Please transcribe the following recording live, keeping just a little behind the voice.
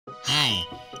Hi,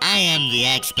 I am the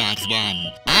Xbox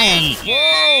One. I am...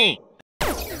 Whoa!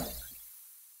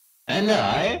 And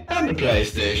I am the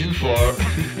PlayStation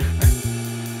 4.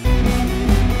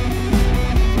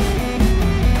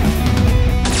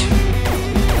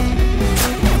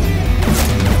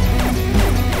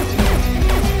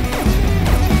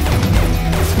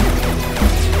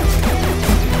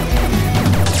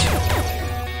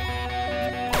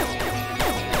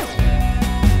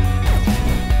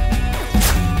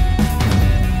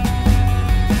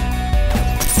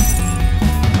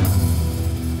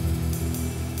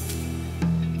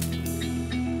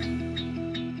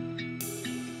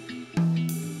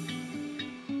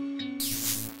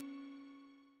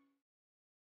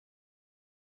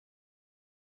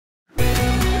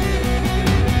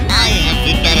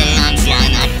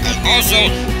 Also,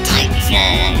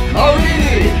 Titanfall. Oh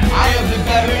really? I have the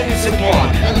better indie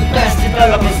support and the best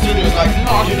developer studios like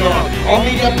Naughty Dog or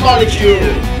Media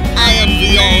Molecule. I am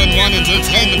the all-in-one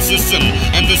entertainment system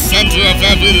and the center of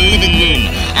every living room.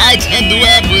 I can do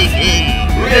everything.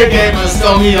 Real gamers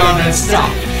don't need all that stuff.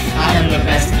 I am the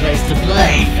best place to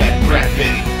play, Fat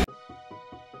Breppin.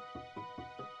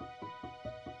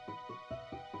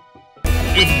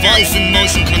 With voice and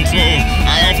motion control,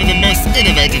 I offer the most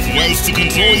innovative ways to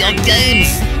control your games.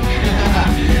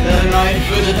 The annoying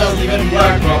footage doesn't even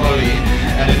work properly,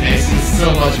 and it makes it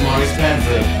so much more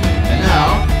expensive. And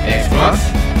now, Xbox?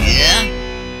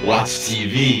 Yeah? Watch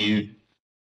TV.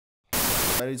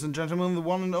 Ladies and gentlemen, the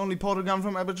one and only portal gun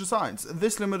from Aperture Science.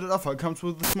 This limited offer comes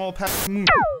with a small pack.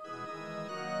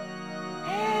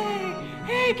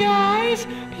 Hey guys,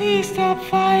 please stop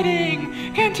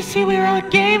fighting. Can't you see we're all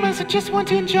gamers that just want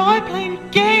to enjoy playing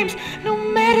games, no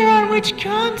matter on which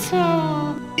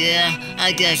console? Yeah,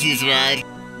 I guess he's right.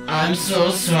 I'm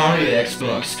so sorry,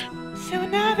 Xbox. So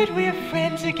now that we're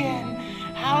friends again,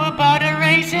 how about a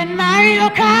race in Mario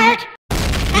Kart?